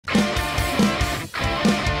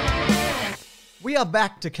We are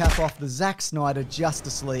back to cap off the Zack Snyder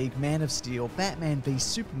Justice League, Man of Steel, Batman v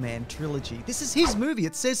Superman trilogy. This is his movie.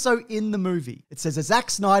 It says so in the movie. It says a Zack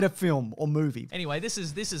Snyder film or movie. Anyway, this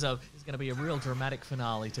is going to be a real dramatic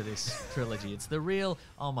finale to this trilogy. It's the real.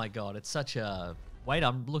 Oh my god! It's such a. Wait,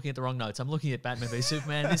 I'm looking at the wrong notes. I'm looking at Batman v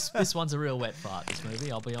Superman. This one's a real wet fart, this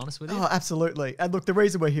movie, I'll be honest with you. Oh, absolutely. And look, the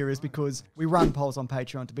reason we're here is because we run polls on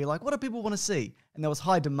Patreon to be like, what do people want to see? And there was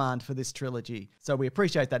high demand for this trilogy. So we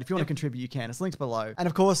appreciate that. If you want to contribute, you can. It's linked below. And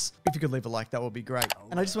of course, if you could leave a like, that would be great.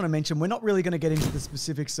 And I just want to mention, we're not really going to get into the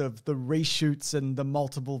specifics of the reshoots and the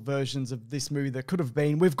multiple versions of this movie that could have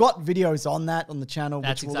been. We've got videos on that on the channel,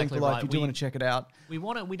 That's which we'll exactly link below right. if you do want to check it out. We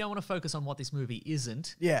don't want to focus on what this movie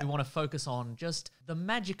isn't. Yeah. We want to focus on just the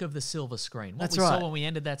magic of the silver screen. What That's we right. saw when we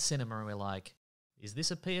ended that cinema and we're like, is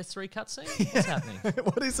this a PS3 cutscene? What's happening?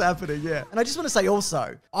 What is happening? Yeah. And I just want to say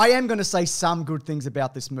also, I am going to say some good things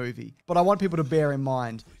about this movie, but I want people to bear in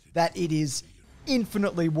mind that it is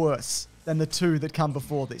infinitely worse than the two that come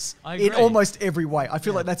before this. I agree. In almost every way. I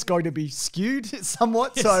feel like that's going to be skewed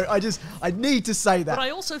somewhat, Yes. so I need to say that. But I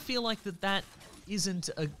also feel like that isn't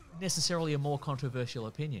necessarily a more controversial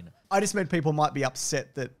opinion. I just meant people might be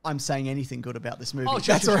upset that I'm saying anything good about this movie. Oh,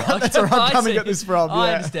 sure, That's sure, where sure. that's where I'm I coming see. at this from. I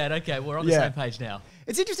yeah. understand. Okay, we're on the Yeah. same page now.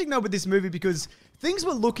 It's interesting though with this movie because things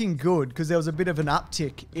were looking good because there was a bit of an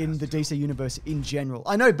uptick in the DC universe in general.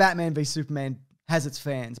 I know Batman v Superman has its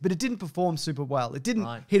fans, but it didn't perform super well. It didn't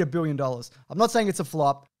hit $1 billion. I'm not saying it's a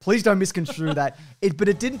flop. Please don't misconstrue that. But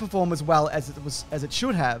it didn't perform as well as it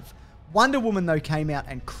should have. Wonder Woman though came out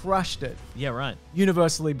and crushed it. Yeah, right.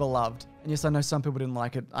 Universally beloved. And yes, I know some people didn't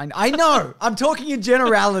like it. I know. I'm talking in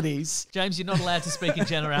generalities. James, you're not allowed to speak in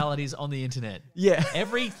generalities on the internet. Yeah.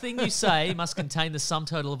 Everything you say must contain the sum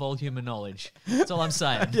total of all human knowledge. That's all I'm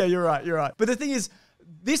saying. Yeah, you're right. You're right. But the thing is,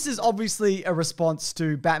 this is obviously a response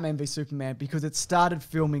to Batman v Superman because it started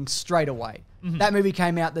filming straight away. That movie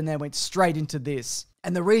came out, then they went straight into this.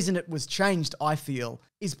 And the reason it was changed, I feel,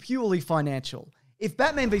 is purely financial. If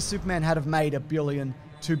Batman v Superman had have made $1 billion,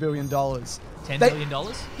 $2 billion, $10 billion?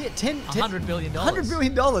 Yeah, $100 billion. $100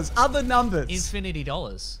 billion. Other numbers. Infinity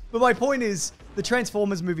dollars. But my point is, the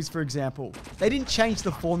Transformers movies, for example, they didn't change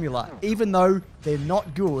the formula, even though they're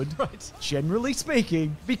not good, generally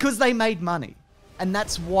speaking, because they made money. And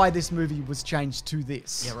that's why this movie was changed to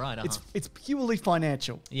this. Yeah, right. It's purely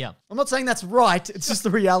financial. Yeah. I'm not saying that's right. It's just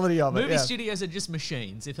the reality of it. Movie yeah. studios are just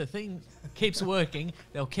machines. If a thing keeps working,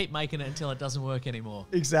 they'll keep making it until it doesn't work anymore.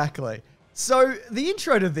 Exactly. So the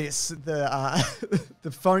intro to this,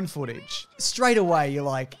 the phone footage, straight away you're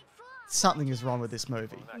like, something is wrong with this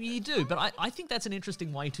movie. You do, but I think that's an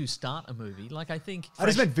interesting way to start a movie. Like, I think... I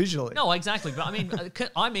just meant visually. No, exactly. But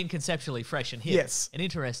I mean conceptually fresh and hip. Yes. And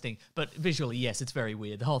interesting. But visually, yes, it's very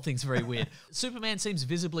weird. The whole thing's very weird. Superman seems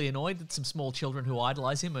visibly annoyed that some small children who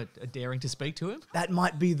idolize him are daring to speak to him. That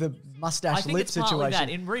might be the mustache I think lip it's situation. partly that.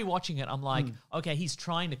 In rewatching it, I'm like, okay, he's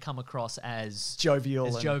trying to come across as jovial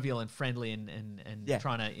and friendly and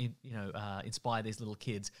trying to inspire these little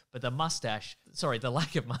kids. But the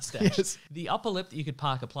lack of mustache, Yes. the upper lip that you could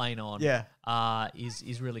park a plane on,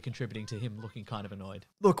 is really contributing to him looking kind of annoyed.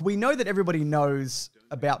 Look, we know that everybody knows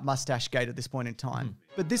about Mustache Gate at this point in time,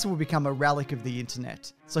 but this will become a relic of the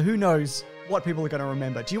internet. So who knows what people are going to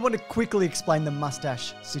remember. Do you want to quickly explain the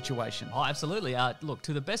mustache situation? Oh, absolutely. Look,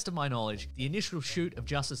 to the best of my knowledge, the initial shoot of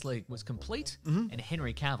Justice League was complete, and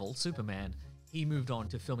Henry Cavill, Superman, he moved on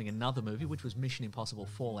to filming another movie, which was Mission Impossible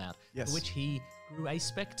Fallout, for which he grew a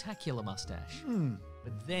spectacular mustache.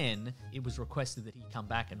 But then it was requested that he come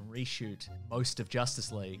back and reshoot most of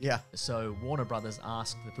Justice League. Yeah. So Warner Brothers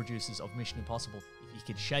asked the producers of Mission Impossible if he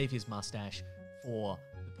could shave his mustache for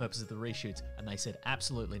the purpose of the reshoots, and they said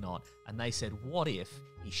absolutely not. And they said, what if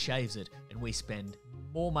he shaves it and we spend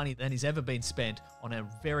more money than has ever been spent on a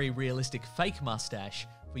very realistic fake mustache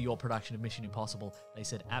for your production of Mission Impossible? They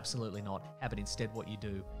said absolutely not. How about instead what you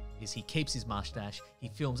do is he keeps his mustache, he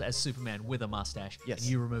films as Superman with a mustache, and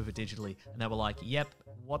you remove it digitally. And they were like, yep,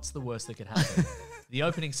 what's the worst that could happen? The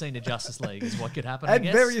opening scene of Justice League is what could happen, I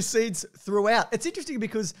guess. Various scenes throughout. It's interesting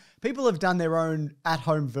because people have done their own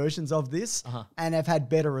at-home versions of this and have had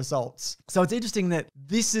better results. So it's interesting that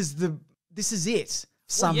this is it.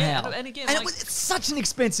 Somehow. Well, and again, it's such an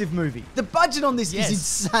expensive movie. The budget on this is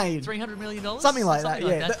insane. $300 million? Something like that,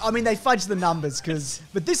 yeah. I mean, they fudged the numbers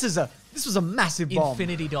but this was a massive bomb.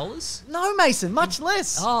 Infinity dollars? No, Mason, much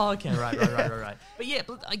less. Oh, okay, right. But yeah,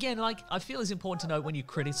 again, I feel it's important to note when you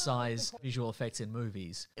criticize visual effects in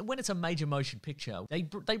movies, when it's a major motion picture,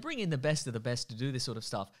 they bring in the best of the best to do this sort of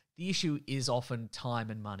stuff. The issue is often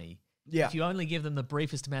time and money. Yeah. If you only give them the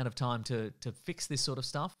briefest amount of time to fix this sort of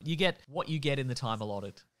stuff, you get what you get in the time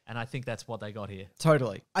allotted. And I think that's what they got here.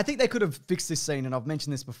 Totally. I think they could have fixed this scene, and I've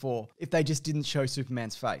mentioned this before, if they just didn't show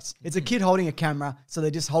Superman's face. It's a kid holding a camera, so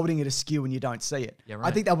they're just holding it askew and you don't see it. Yeah, right.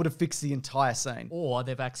 I think that would have fixed the entire scene. Or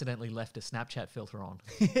they've accidentally left a Snapchat filter on.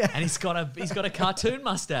 And he's got a cartoon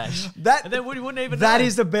mustache. And then we wouldn't even know. That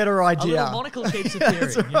is a better idea. A little monocle keeps appearing.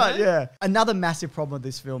 That's right, yeah. Another massive problem with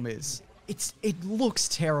this film is it looks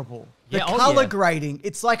terrible. The Yeah, color grading,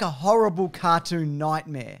 it's like a horrible cartoon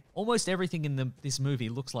nightmare. Almost everything in this movie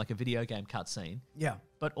looks like a video game cutscene. Yeah.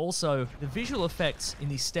 But also, the visual effects in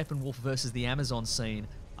the Steppenwolf versus the Amazon scene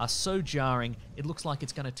are so jarring, it looks like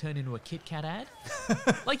it's going to turn into a Kit Kat ad.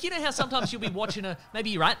 Like, you know how sometimes you'll be watching maybe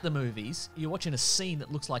you're at the movies, you're watching a scene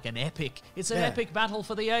that looks like an epic, it's an epic battle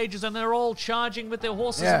for the ages, and they're all charging with their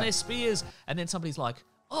horses and their spears, and then somebody's like,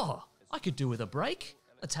 oh, I could do with a break.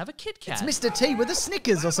 Let's have a Kit Kat. It's Mr. T with a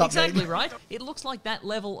Snickers or something. Exactly right. It looks like that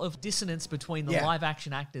level of dissonance between the live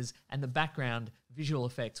action actors and the background visual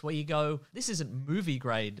effects where you go, this isn't movie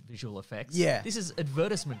grade visual effects. Yeah. This is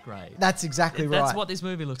advertisement grade. That's exactly right. That's what this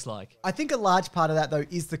movie looks like. I think a large part of that, though,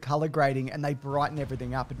 is the color grading, and they brighten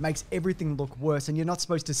everything up. It makes everything look worse, and you're not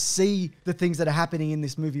supposed to see the things that are happening in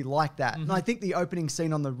this movie like that. And I think the opening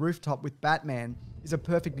scene on the rooftop with Batman is a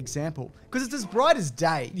perfect example, because it's as bright as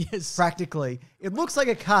day, practically. It looks like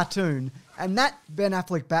a cartoon, and that Ben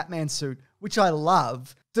Affleck Batman suit, which I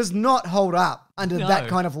love, does not hold up under that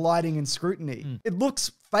kind of lighting and scrutiny. It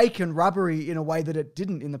looks fake and rubbery in a way that it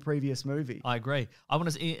didn't in the previous movie. I agree.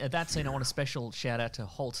 At that scene, I want a special shout out to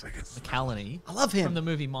Holt McCallany. I love him. From the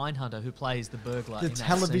movie Mindhunter, who plays the burglar The in that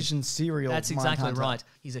television scene. serial That's exactly Mindhunter. right.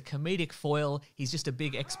 He's a comedic foil. He's just a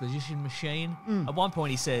big exposition machine. At one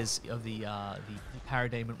point, he says of the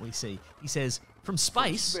parademon we see, he says, from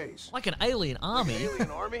space, like an alien army.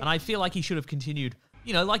 And I feel like he should have continued,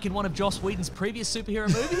 you know, like in one of Joss Whedon's previous superhero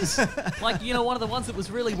movies. Like, you know, one of the ones that was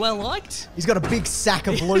really well liked. He's got a big sack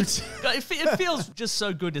of loot. It feels just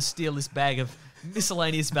so good to steal this bag of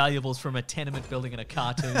miscellaneous valuables from a tenement building in a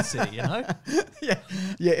cartoon city, you know? Yeah,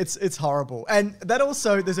 it's horrible. And that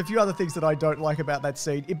also, there's a few other things that I don't like about that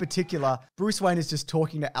scene. In particular, Bruce Wayne is just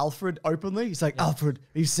talking to Alfred openly. He's like, Alfred,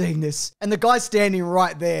 are you seeing this? And the guy's standing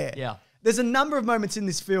right there. Yeah. There's a number of moments in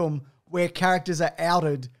this film where characters are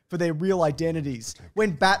outed for their real identities.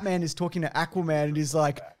 When Batman is talking to Aquaman and he's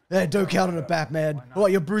like, hey, don't count on it, Batman.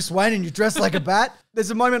 What, you're Bruce Wayne and you dress like a bat?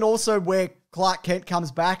 There's a moment also where Clark Kent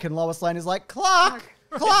comes back and Lois Lane is like, Clark!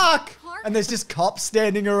 And there's just cops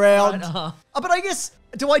standing around. But I guess,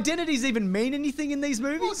 do identities even mean anything in these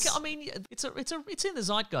movies? Look, I mean, it's in the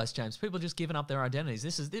zeitgeist, James. People are just giving up their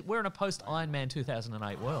identities. We're in a post-Iron Man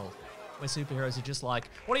 2008 world where superheroes are just like,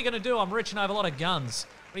 what are you going to do? I'm rich and I have a lot of guns.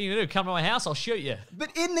 What are you going to do? Come to my house, I'll shoot you.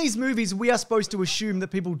 But in these movies, we are supposed to assume that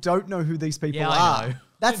people don't know who these people are. I know.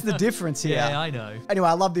 That's the difference here. Yeah, I know. Anyway,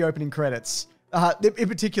 I love the opening credits. In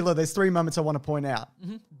particular, there's 3 moments I want to point out.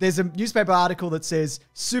 There's a newspaper article that says,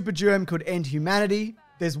 Super Germ could end humanity.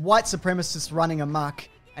 There's white supremacists running amok,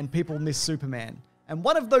 and people miss Superman. And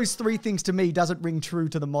one of those 3 things to me doesn't ring true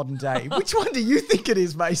to the modern day. Which one do you think it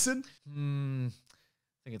is, Mason?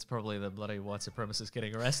 I think it's probably the bloody white supremacists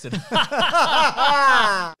getting arrested.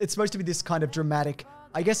 It's supposed to be this kind of dramatic,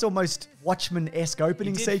 I guess almost Watchmen-esque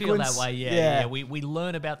opening sequence. Feel that way, yeah. We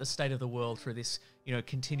learn about the state of the world through this, you know,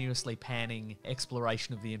 continuously panning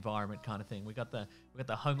exploration of the environment kind of thing. We got the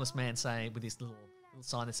homeless man saying with this little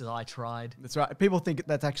sign that says, I tried. That's right. People think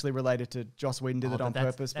that's actually related to Joss Whedon did it on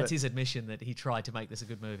purpose. That's his admission that he tried to make this a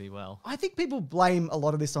good movie. Well, I think people blame a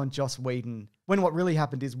lot of this on Joss Whedon, when what really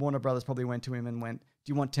happened is Warner Brothers probably went to him and went, do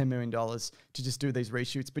you want $10 million to just do these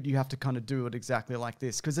reshoots? But you have to kind of do it exactly like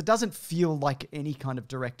this, because it doesn't feel like any kind of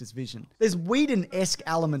director's vision. There's Whedon-esque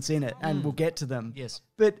elements in it, and we'll get to them. Yes.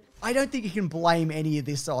 But I don't think you can blame any of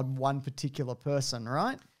this on one particular person,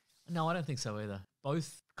 right? No, I don't think so either.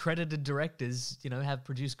 Both credited directors, you know, have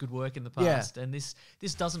produced good work in the past, and this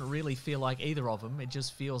doesn't really feel like either of them. It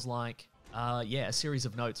just feels like, a series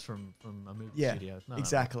of notes from a movie studio.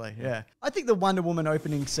 Exactly. I think the Wonder Woman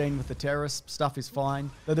opening scene with the terrorist stuff is fine,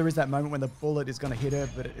 though there is that moment when the bullet is going to hit her,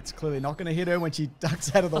 but it's clearly not going to hit her when she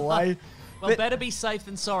ducks out of the way. Well, better be safe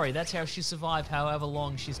than sorry. That's how she survived however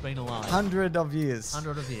long she's been alive. 100 of years.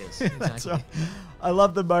 100 of years, exactly. Right. I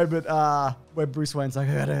love the moment where Bruce Wayne's like,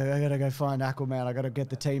 I gotta go find Aquaman. I gotta get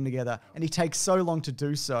the team together. And he takes so long to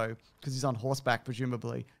do so, because he's on horseback,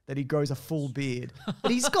 presumably, that he grows a full beard.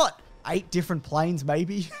 But he's got 8 different planes,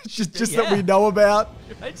 maybe, just that we know about.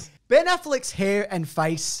 Right? Ben Affleck's hair and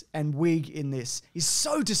face and wig in this is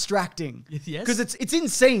so distracting. Yes. Because it's in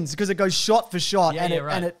scenes, because it goes shot for shot and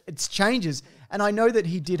it changes. And I know that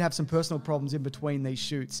he did have some personal problems in between these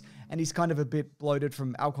shoots, and he's kind of a bit bloated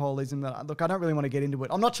from alcoholism. Look, I don't really want to get into it.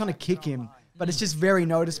 I'm not trying to kick him, but it's just very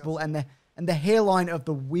noticeable, and the hairline of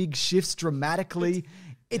the wig shifts dramatically.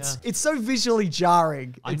 It's so visually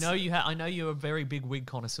jarring. I know you're a very big wig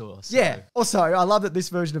connoisseur. So. Yeah. Also, I love that this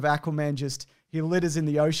version of Aquaman he litters in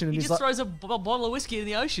the ocean and he he's just like, throws a bottle of whiskey in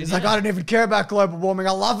the ocean. He's like, I don't even care about global warming.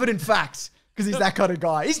 I love it, in fact. Because he's that kind of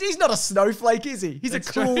guy. He's not a snowflake, is he? He's a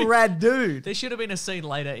cool, rad dude. There should have been a scene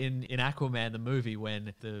later in Aquaman, the movie,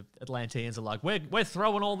 when the Atlanteans are like, we're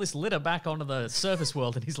throwing all this litter back onto the surface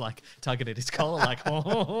world. And he's like, tugging at his collar like,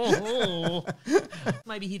 oh.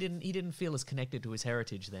 Maybe he didn't feel as connected to his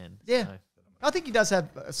heritage then. Yeah. So. I think he does have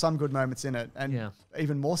some good moments in it. And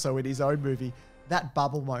even more so in his own movie. That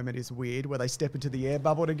bubble moment is weird, where they step into the air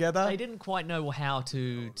bubble together. They didn't quite know how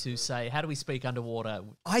to say, how do we speak underwater?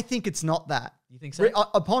 I think it's not that. You think so?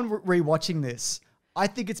 Upon rewatching this, I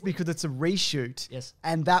think it's because it's a reshoot. Yes.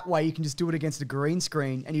 And that way you can just do it against a green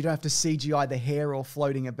screen and you don't have to CGI the hair all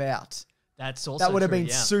floating about. That's also That would have true, been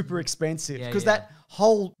super expensive. Because Yeah. that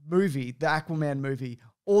whole movie, the Aquaman movie,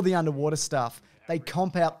 all the underwater stuff, they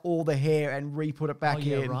comp out all the hair and re-put it back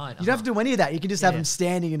in. Right. You don't have to do any of that. You can just have him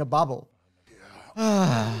standing in a bubble.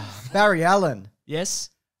 Barry Allen. Yes.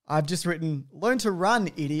 I've just written, learn to run,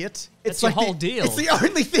 idiot. It's your whole deal. It's the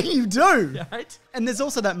only thing you do. Right? And there's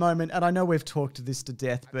also that moment, and I know we've talked this to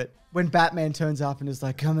death, but when Batman turns up and is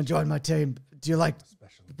like, come and join my team. Do you like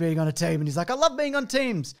being on a team? And he's like, I love being on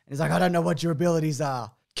teams. And he's like, I don't know what your abilities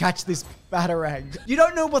are. Catch this batarang. You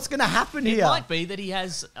don't know what's going to happen here. It might be that he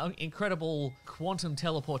has incredible quantum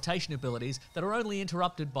teleportation abilities that are only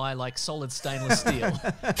interrupted by like solid stainless steel.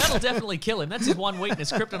 That'll definitely kill him. That's his one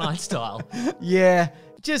weakness, kryptonite style. Yeah,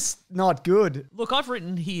 just not good. Look, I've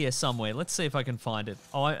written here somewhere. Let's see if I can find it.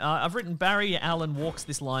 I've written Barry Allen walks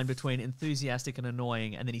this line between enthusiastic and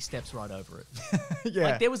annoying, and then he steps right over it.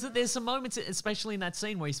 Yeah. Like there's some moments, especially in that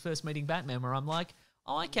scene where he's first meeting Batman, where I'm like,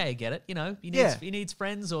 oh, okay, I get it. You know, he needs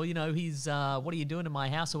friends, or, you know, he's, what are you doing in my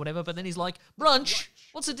house or whatever. But then he's like, brunch.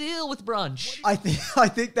 What's the deal with brunch? I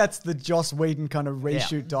think that's the Joss Whedon kind of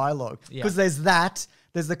reshoot dialogue. Because there's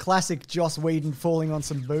the classic Joss Whedon falling on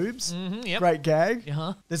some boobs. Mm-hmm, Great gag.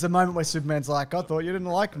 Uh-huh. There's a moment where Superman's like, I thought you didn't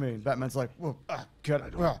like me. And Batman's like, well, I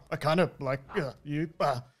kind of like you.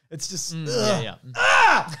 It's just...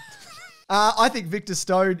 I think Victor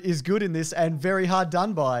Stone is good in this and very hard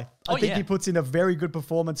done by. I think he puts in a very good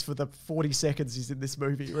performance for the 40 seconds he's in this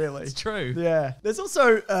movie, really. It's true. Yeah. There's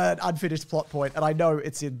also an unfinished plot point, and I know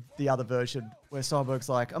it's in the other version, where Steinberg's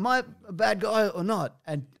like, am I a bad guy or not?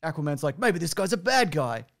 And Aquaman's like, maybe this guy's a bad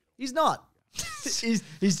guy. He's not.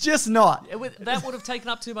 He's just not. That would have taken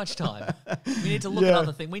up too much time. We need to look at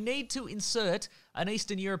other things. We need to insert an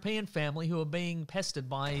Eastern European family who are being pestered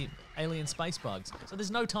by alien space bugs. So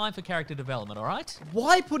there's no time for character development, all right?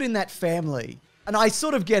 Why put in that family? And I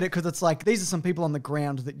sort of get it, because it's like, these are some people on the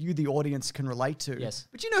ground that you, the audience, can relate to. Yes.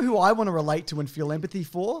 But you know who I want to relate to and feel empathy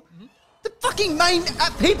for? Mm-hmm. The fucking main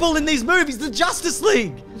people in these movies, the Justice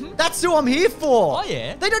League. Mm-hmm. That's who I'm here for. Oh,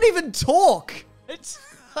 yeah. They don't even talk. It's...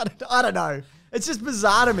 I don't know. It's just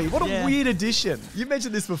bizarre to me. What a weird addition. You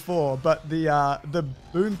mentioned this before, but the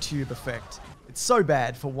boom tube effect, it's so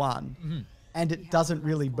bad for one. Mm-hmm. And it doesn't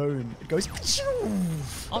really boom. It goes a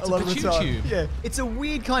tube. Yeah. It's a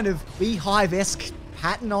weird kind of beehive-esque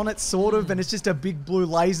pattern on it, sort of, and it's just a big blue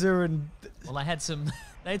laser and... Well, they had some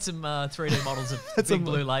 3D models of big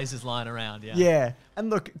blue lasers lying around, yeah. Yeah. And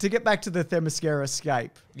look, to get back to the Themyscira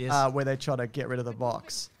escape, where they're trying to get rid of the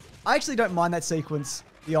box, I actually don't mind that sequence,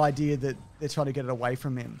 the idea that they're trying to get it away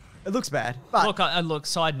from him. It looks bad, but... Look,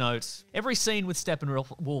 side note. Every scene with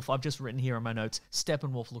Steppenwolf, I've just written here in my notes,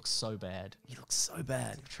 Steppenwolf looks so bad. He looks so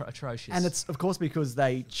bad. Atrocious. And it's, of course, because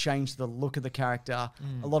they changed the look of the character.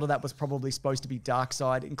 A lot of that was probably supposed to be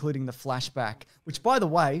Darkseid, including the flashback, which, by the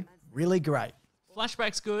way, really great.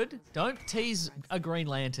 Flashback's good. Don't tease a Green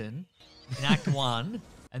Lantern in Act 1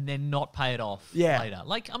 and then not pay it off later.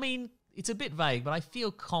 Like, I mean, it's a bit vague, but I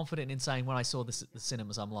feel confident in saying when I saw this at the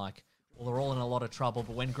cinemas, I'm like... Well, they're all in a lot of trouble,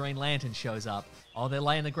 but when Green Lantern shows up, they're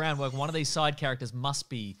laying the groundwork. One of these side characters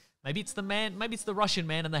must be, maybe it's the Russian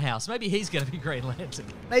man in the house. Maybe he's going to be Green Lantern.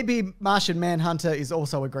 Maybe Martian Manhunter is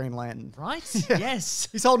also a Green Lantern. Right? Yeah. Yes.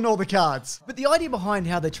 He's holding all the cards. But the idea behind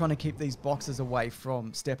how they're trying to keep these boxes away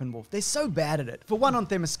from Steppenwolf, they're so bad at it. For one, on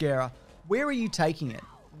Themyscira, where are you taking it?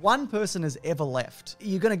 One person has ever left.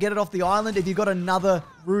 You're going to get it off the island? If you've got another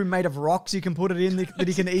room made of rocks, you can put it in that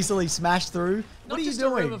he can easily smash through. What are you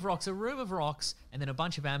doing? A room of rocks, and then a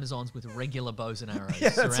bunch of Amazons with regular bows and arrows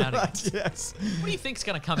That's surrounding right, it. yes. What do you think's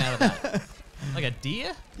going to come out of that? Like a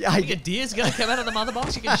deer? Yeah, You think a deer's going to come out of the mother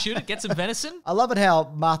box? You can shoot it, get some venison? I love it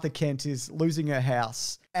how Martha Kent is losing her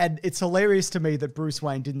house. And it's hilarious to me that Bruce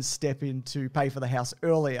Wayne didn't step in to pay for the house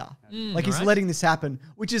earlier. Like he's letting this happen,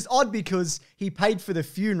 which is odd because he paid for the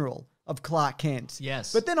funeral of Clark Kent.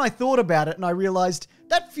 Yes. But then I thought about it and I realized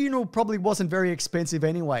that funeral probably wasn't very expensive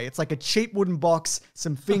anyway. It's like a cheap wooden box,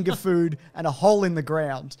 some finger food, and a hole in the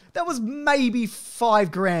ground. That was maybe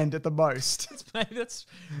 $5,000 at the most. Maybe that's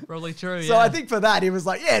probably true, So I think for that, he was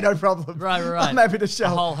like, yeah, no problem. Right. I'm happy to show. A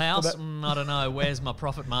whole house? I don't know. Where's my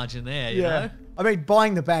profit margin there, you know? I mean,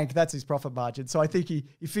 buying the bank, that's his profit margin. So I think he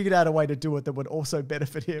figured out a way to do it that would also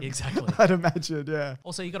benefit him. Exactly. I'd imagine, yeah.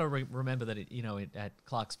 Also, you got to remember that, at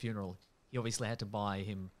Clark's funeral, he obviously had to buy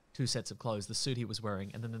him 2 sets of clothes, the suit he was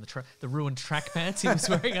wearing, and then the ruined track pants he was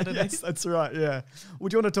wearing underneath. Yes, that's right, yeah.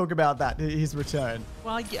 Would you want to talk about that, his return?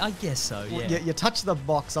 Well, I guess so, yeah. Well, you touch the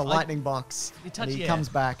box, a lightning box, and he yeah. comes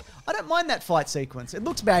back. I don't mind that fight sequence. It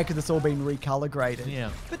looks bad because it's all been recolor graded. Yeah.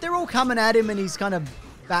 But they're all coming at him and he's kind of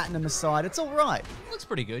batting them aside. It's all right. Looks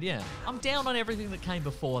pretty good, yeah. I'm down on everything that came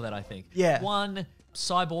before that, I think. Yeah. One,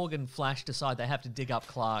 Cyborg and Flash decide they have to dig up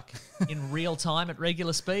Clark in real time at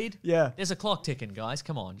regular speed. Yeah. There's a clock ticking, guys.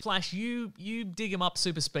 Come on. Flash, you dig him up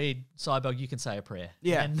super speed. Cyborg, you can say a prayer.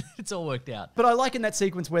 Yeah. And it's all worked out. But I like in that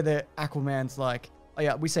sequence where the Aquaman's like, oh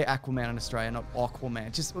yeah, we say Aquaman in Australia, not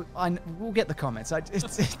Aquaman. Just, we'll get the comments.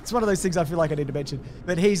 It's one of those things I feel like I need to mention.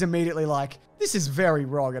 But he's immediately like, this is very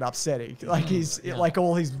wrong and upsetting. Like like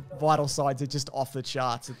all his vital signs are just off the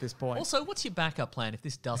charts at this point. Also, what's your backup plan if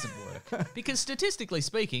this doesn't work? Because statistically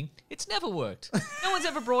speaking, it's never worked. No one's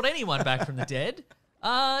ever brought anyone back from the dead.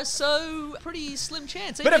 So pretty slim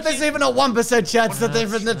chance. But if there's even a 1% chance that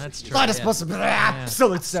they're in the that's true, slightest yeah. possible,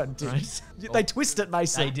 absolute certainty. Right. They twist it,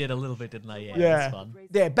 Mason. They did a little bit, didn't they? Yeah, Yeah. that's fun.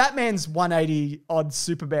 Yeah, Batman's 180 odd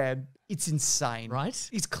Superman. It's insane. Right?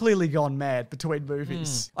 He's clearly gone mad between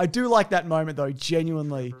movies. I do like that moment, though,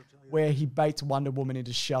 genuinely, where he baits Wonder Woman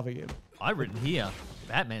into shoving him. I've written here,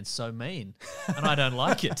 Batman's so mean, and I don't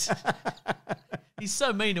like it. He's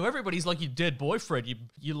so mean to everybody. He's like your dead boyfriend.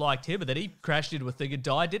 You liked him, and then he crashed into a thing and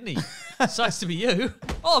died, didn't he? Sucks to be you.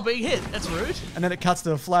 Oh, being hit. That's rude. And then it cuts to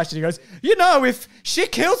the Flash, and he goes, "You know, if she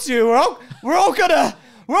kills you, we're all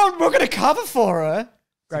gonna cover for her."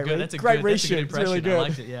 That's a Great good reshoot. impression. It's really good. I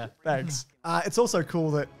liked it, yeah. Thanks. It's also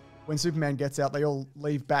cool that when Superman gets out, they all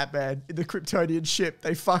leave Batman in the Kryptonian ship.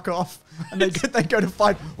 They fuck off, and they go to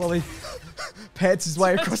fight while he pants his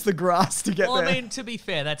way across the grass to get there. Well, I mean, to be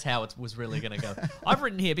fair, that's how it was really going to go. I've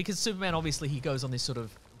written here, because Superman, obviously, he goes on this sort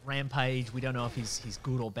of rampage. We don't know if he's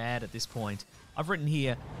good or bad at this point. I've written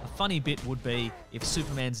here, a funny bit would be if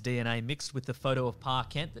Superman's DNA mixed with the photo of Pa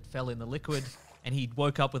Kent that fell in the liquid, and he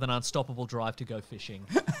woke up with an unstoppable drive to go fishing.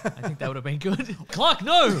 I think that would have been good. Clark,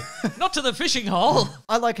 no! Not to the fishing hole!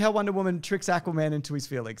 I like how Wonder Woman tricks Aquaman into his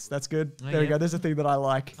feelings. That's good. Oh, There we yeah. go. There's a thing that I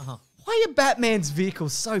like. Why are Batman's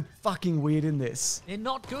vehicles so fucking weird in this? They're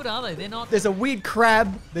not good, are they? They're not... There's a weird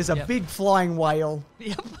crab. There's a Yep. big flying whale.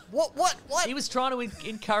 Yep. What? He was trying to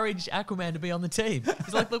encourage Aquaman to be on the team.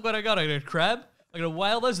 He's like, look what I got. I got a crab. I got a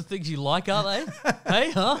whale. Those are things you like, aren't they? Hey,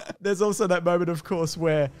 huh? There's also that moment, of course,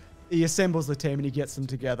 where he assembles the team and he gets them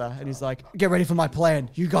together. And he's like, get ready for my plan.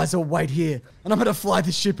 You guys all wait here. And I'm going to fly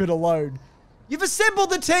the ship in alone. You've assembled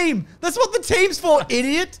the team. That's what the team's for,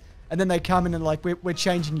 idiot. And then they come in and like, we're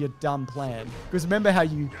changing your dumb plan. Because remember how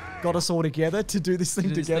you got us all together to do this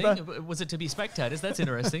thing together? Was it to be spectators? That's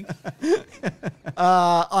interesting.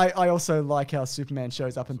 I also like how Superman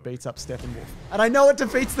shows up and beats up Steppenwolf. And I know it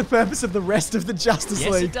defeats the purpose of the rest of the Justice Yes,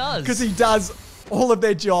 League. it does. Because he does all of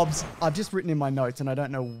their jobs. I've just written in my notes, and I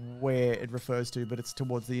don't know where it refers to, but it's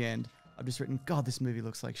towards the end. I've just written, God, this movie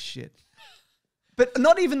looks like shit. But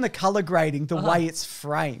not even the color grading, the way it's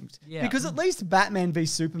framed. Yeah. Because at least Batman v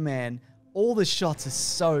Superman, all the shots are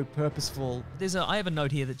so purposeful. I have a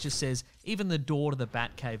note here that just says, even the door to the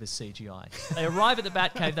Batcave is CGI. They arrive at the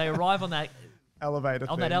Batcave, they arrive on that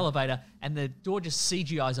elevator, and the door just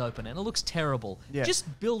CGI's open, and it looks terrible. Yeah.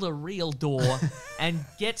 Just build a real door and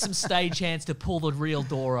get some stagehands to pull the real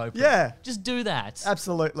door open. Yeah. Just do that.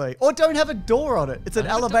 Absolutely. Or don't have a door on it. It's an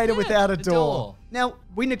Don't have a elevator door- without a the door. door. Now,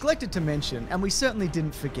 we neglected to mention, and we certainly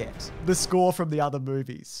didn't forget, the score from the other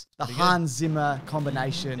movies. The Hans Zimmer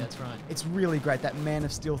combination. That's right. It's really great. That Man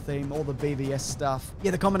of Steel theme, all the BVS stuff.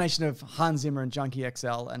 Yeah, the combination of Hans Zimmer and Junkie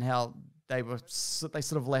XL and how they sort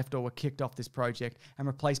of left or were kicked off this project and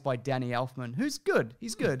replaced by Danny Elfman, who's good.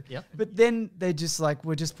 He's good. Yep. But then they're just like,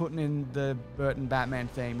 we're just putting in the Burton Batman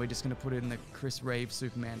theme. We're just going to put in the Chris Reeve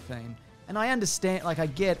Superman theme. And I understand, like, I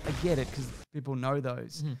get it because people know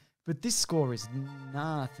those. But this score is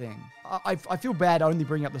nothing. I feel bad only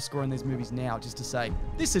bringing up the score in these movies now just to say,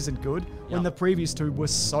 this isn't good, when the previous two were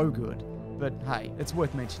so good. But hey, it's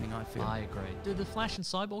worth mentioning, I feel. I agree. Do the Flash and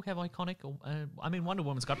Cyborg have iconic... I mean, Wonder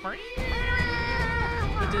Woman's got... But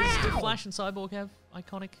do Flash and Cyborg have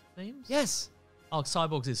iconic themes? Yes. Oh,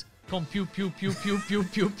 Cyborg's is pew pew pew pew pew pew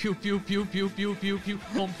pew pew pew pew pew pew pew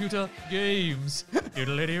computer games.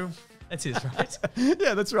 That's his, right?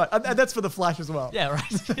 Yeah, that's right. And that's for the Flash as well. Yeah, right.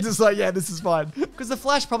 Just like, yeah, this is fine. Because the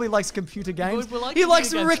Flash probably likes computer games. He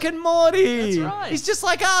likes games. Rick and Morty. That's right. He's just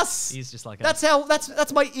like us. He's just like us.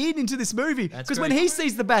 That's my in into this movie. Because when he cool.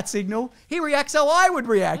 sees the bat signal, he reacts how I would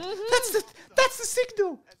react. That's the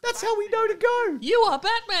signal. That's how we know to go. You are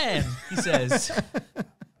Batman, he says.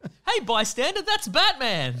 Hey, bystander, that's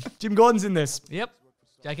Batman. Jim Gordon's in this. Yep.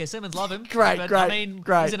 J.K. Simmons, love him. Great. I mean,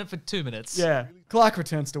 he's in it for 2 minutes. Yeah. Clark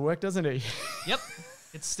returns to work, doesn't he? Yep.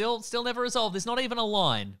 It's still never resolved. There's not even a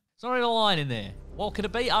line. There's not even a line in there. What could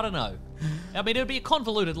it be? I don't know. I mean, it would be a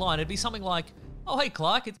convoluted line. It'd be something like, oh, hey,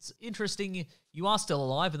 Clark, it's interesting you are still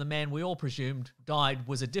alive, and the man we all presumed died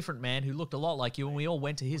was a different man who looked a lot like you, and we all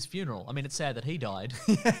went to his funeral. I mean, it's sad that he died.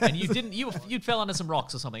 And you didn't, you fell under some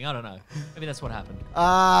rocks or something. I don't know. Maybe that's what happened.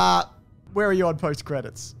 Where are you on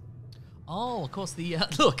post-credits? Oh, of course,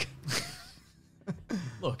 look.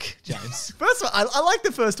 Look, James. First one, I like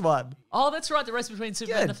the first one. Oh, that's right. The race between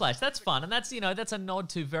Superman and the Flash. That's fun. And that's, that's a nod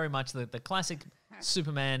to very much the classic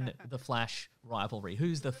Superman, the Flash rivalry.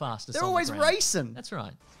 Who's the fastest? They're always racing. That's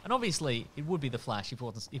right. And obviously, it would be the Flash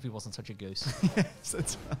if he wasn't such a goose. Yes,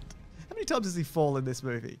 that's right. How many times does he fall in this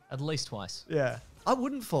movie? At least twice. Yeah. I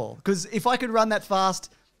wouldn't fall. Because if I could run that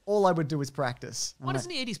fast, all I would do is practice. Why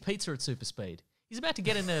doesn't he eat his pizza at super speed? He's about to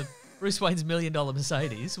get in the Bruce Wayne's $1 million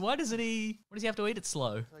Mercedes. Why does he have to eat it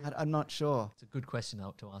slow? I'm not sure. It's a good question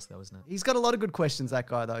to ask, though, isn't it? He's got a lot of good questions, that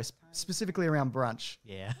guy, though, specifically around brunch.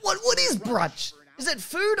 Yeah. What is brunch? Is it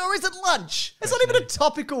food or is it lunch? It's not even a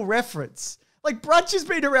topical reference. Like, brunch has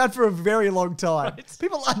been around for a very long time. Right.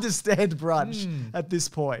 People understand brunch at this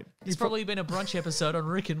point. It's probably been a brunch episode on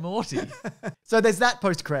Rick and Morty. So there's that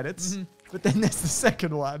post-credits, but then there's the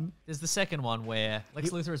second one. There's the second one where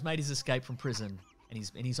Lex Luthor has made his escape from prison, and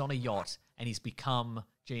he's on a yacht, and he's become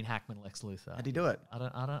Gene Hackman Lex Luthor. How'd he do it? I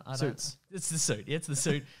don't. Suits. It's the suit. Yeah, it's the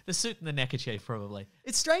suit. The suit and the neckerchief, probably.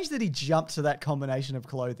 It's strange that he jumped to that combination of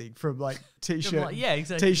clothing from like t-shirt,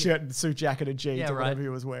 exactly. T-shirt and suit jacket and jeans or whatever he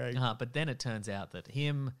was wearing. But then it turns out that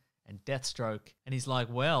him and Deathstroke, and he's like,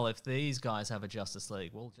 well, if these guys have a Justice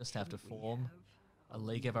League, we'll just have to form a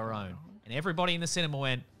league of our own. And everybody in the cinema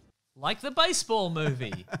went, like the baseball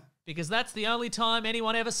movie. Because that's the only time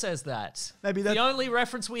anyone ever says that. Maybe that's the only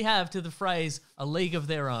reference we have to the phrase, a league of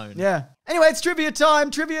their own. Yeah. Anyway, it's trivia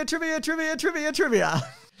time. Trivia.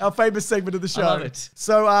 Our famous segment of the show. I love it.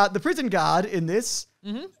 So the prison guard in this,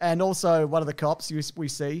 and also one of the cops we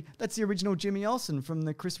see, that's the original Jimmy Olsen from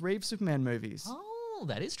the Chris Reeve Superman movies. Oh,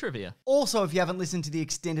 that is trivia. Also, if you haven't listened to the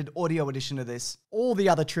extended audio edition of this, all the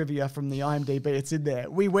other trivia from the IMDb, it's in there.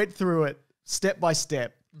 We went through it step by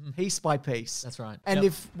step. Piece by piece. That's right. And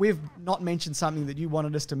if we've not mentioned something that you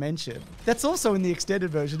wanted us to mention, that's also in the extended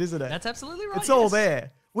version, isn't it? That's absolutely right. It's all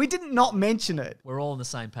there. We didn't not mention it. We're all on the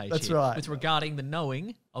same page That's here. right. With regarding the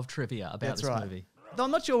knowing of trivia about this movie. Though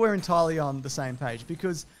I'm not sure we're entirely on the same page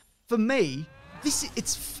because for me,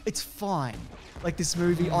 it's fine. Like this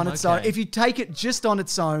movie on its own. If you take it just on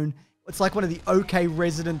its own, it's like one of the okay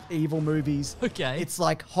Resident Evil movies. Okay. It's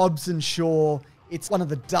like Hobbs and Shaw. It's one of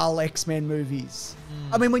the dull X-Men movies.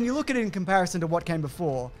 I mean, when you look at it in comparison to what came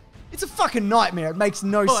before, it's a fucking nightmare. It makes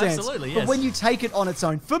no sense. Absolutely, yes. But when you take it on its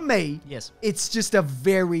own, for me, it's just a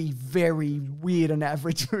very, very weird and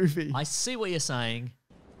average movie. I see what you're saying.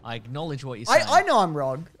 I acknowledge what you're saying. I know I'm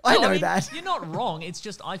wrong. I know that. You're not wrong. It's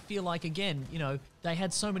just I feel like, again, they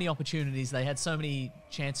had so many opportunities. They had so many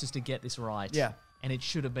chances to get this right. Yeah. And it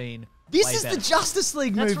should have been This way is better. the Justice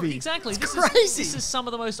League movie. Right, exactly. It's crazy. This is some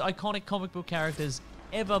of the most iconic comic book characters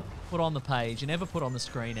ever put on the page and ever put on the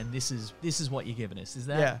screen, and this is what you're giving us. Is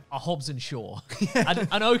that a Hobbs and Shaw?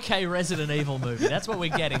 an okay Resident Evil movie. That's what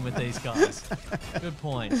we're getting with these guys. Good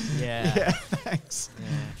point. Yeah. Yeah, thanks.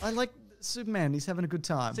 Yeah. I like Superman. He's having a good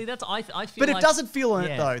time. See, that's I feel But like, it doesn't feel on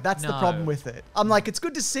it, though. That's the problem with it. I'm like, it's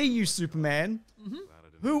good to see you, Superman.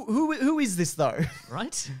 Who is this, though?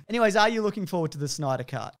 Right? Anyways, are you looking forward to the Snyder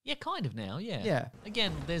Cut? Yeah, kind of now, yeah. Yeah.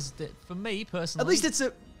 Again, for me personally... At least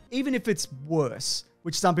even if it's worse,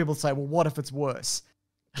 which some people say, well, what if it's worse?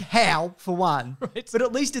 How, for one. Right. But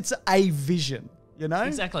at least it's a vision, you know?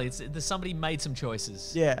 Exactly. Somebody made some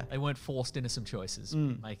choices. Yeah. They weren't forced into some choices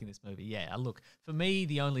making this movie. Yeah, look, for me,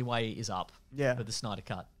 the only way is up for the Snyder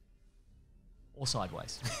Cut. or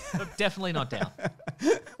sideways. But definitely not down.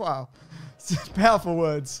 Wow. Powerful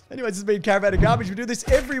words. Anyways, this has been Caravan of Garbage. We do this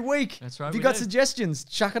every week. That's right, If you we got do. suggestions,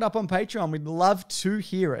 chuck it up on Patreon. We'd love to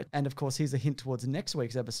hear it. And of course, here's a hint towards next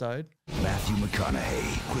week's episode. Matthew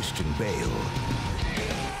McConaughey, Christian Bale.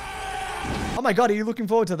 Oh my God, are you looking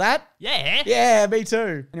forward to that? Yeah. Yeah, me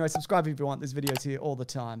too. Anyway, subscribe if you want. There's videos here all the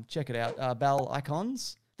time. Check it out. Bell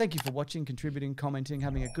icons. Thank you for watching, contributing, commenting,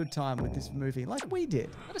 having a good time with this movie like we did.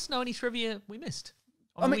 Let us know any trivia we missed.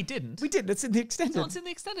 I mean, we didn't. We did. It's in the extended. No, it's in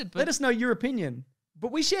the extended, but Let us know your opinion.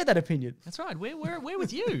 But we share that opinion. that's right. We're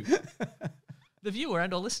with you, the viewer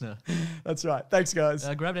and or listener. That's right. Thanks, guys.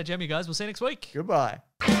 Grab that gem, you guys. We'll see you next week. Goodbye.